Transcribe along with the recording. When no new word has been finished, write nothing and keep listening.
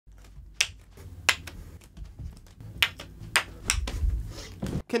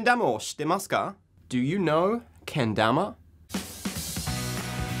Ken Dama o shitemasu ka? Do you know Ken Dama?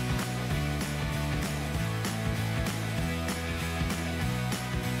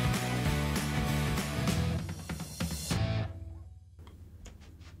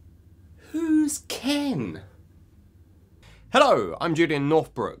 Who's Ken? Hello, I'm Julian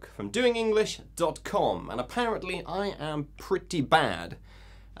Northbrook from doingenglish.com, and apparently I am pretty bad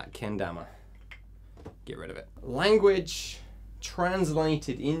at Ken Dama. Get rid of it. Language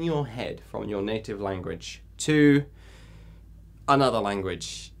translated in your head from your native language to another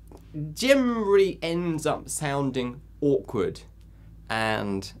language generally ends up sounding awkward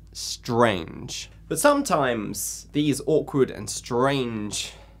and strange. But sometimes these awkward and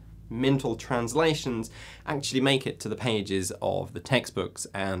strange mental translations actually make it to the pages of the textbooks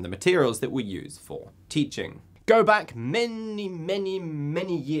and the materials that we use for teaching. Go back many, many,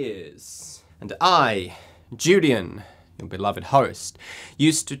 many years, and I, Julian, your beloved host,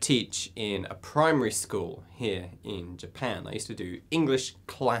 used to teach in a primary school here in Japan. I used to do English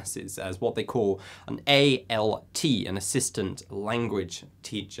classes as what they call an ALT, an assistant language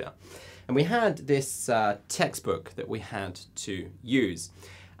teacher. And we had this textbook that we had to use.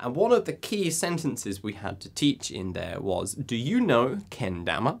 And one of the key sentences we had to teach in there was, do you know Ken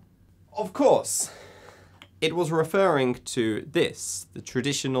Dama? Of course, it was referring to this, the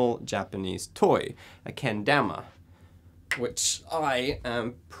traditional Japanese toy, a Ken Dama, which I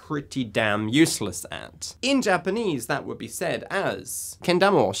am pretty damn useless at. In Japanese, that would be said as Ken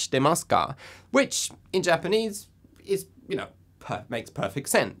Dama o shitemasu ka, which in Japanese is, makes perfect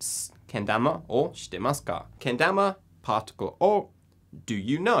sense. Ken Dama o shitemasu ka. Ken Dama, particle o, do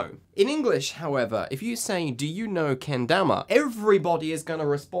you know? In English, however, if you say, do you know Ken Dama, everybody is going to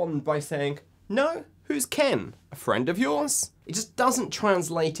respond by saying, no, who's Ken? A friend of yours? It just doesn't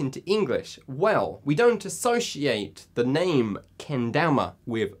translate into English well. We don't associate the name Ken Dama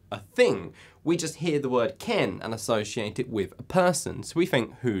with a thing. We just hear the word Ken and associate it with a person. So we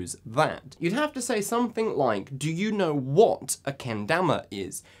think, who's that? You'd have to say something like, do you know what a Ken Dama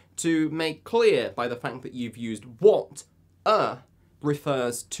is? To make clear by the fact that you've used what,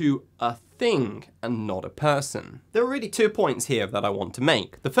 refers to a thing and not a person. There are really 2 points here that I want to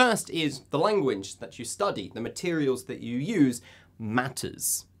make. The first is the language that you study, the materials that you use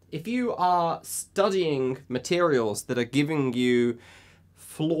matters. If you are studying materials that are giving you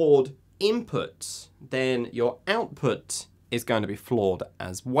flawed input, then your output is going to be flawed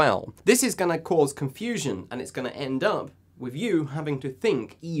as well. This is going to cause confusion, and it's going to end up with you having to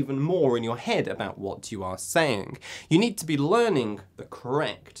think even more in your head about what you are saying. You need to be learning the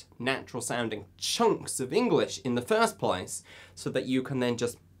correct, natural sounding chunks of English in the first place so that you can then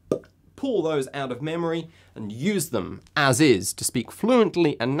just pull those out of memory and use them as is to speak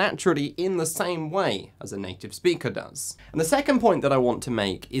fluently and naturally in the same way as a native speaker does. And the second point that I want to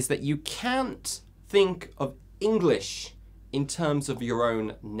make is that you can't think of English in terms of your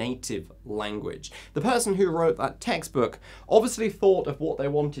own native language. The person who wrote that textbook obviously thought of what they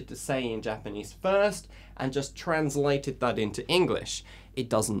wanted to say in Japanese first and just translated that into English. It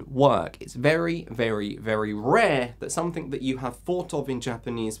doesn't work. It's very, very, very rare that something that you have thought of in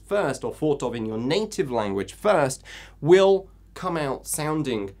Japanese first or thought of in your native language first will come out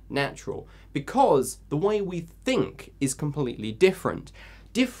sounding natural, because the way we think is completely different.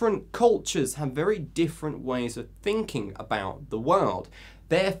 Different cultures have very different ways of thinking about the world.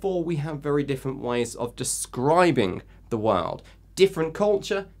 Therefore, we have very different ways of describing the world. Different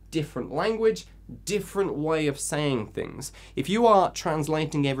culture, different language, different way of saying things. If you are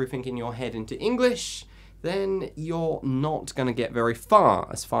translating everything in your head into English, then you're not going to get very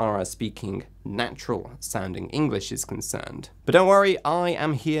far as speaking natural sounding English is concerned. But don't worry, I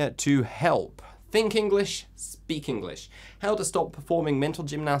am here to help. Think English, speak English. How to stop performing mental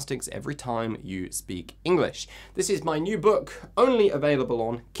gymnastics every time you speak English. This is my new book, only available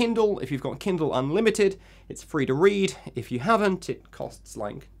on Kindle. If you've got Kindle Unlimited, it's free to read. If you haven't, it costs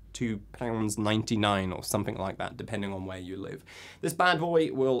like £2.99 or something like that, depending on where you live. This bad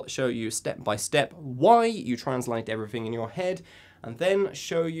boy will show you step by step why you translate everything in your head, and then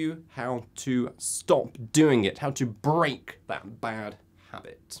show you how to stop doing it, how to break that bad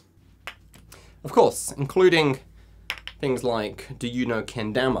habit. Of course, including things like, do you know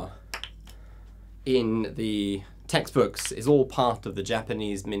Ken Dama in the textbooks is all part of the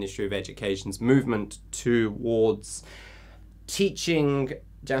Japanese Ministry of Education's movement towards teaching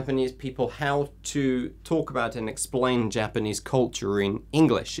Japanese people how to talk about and explain Japanese culture in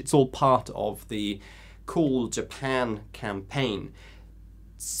English. It's all part of the Cool Japan campaign,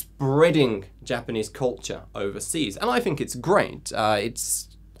 spreading Japanese culture overseas. And I think it's great. It's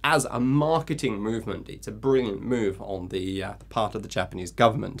as a marketing movement, it's a brilliant move on the part of the Japanese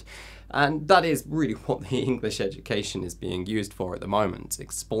government. And that is really what the English education is being used for at the moment,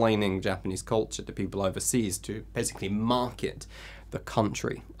 explaining Japanese culture to people overseas to basically market the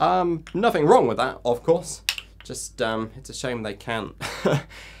country. Nothing wrong with that, of course. Just, it's a shame they can't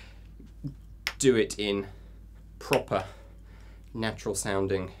do it in proper,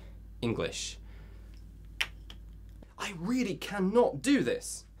 natural-sounding English. I really cannot do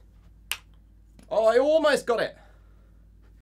this. Oh, I almost got it.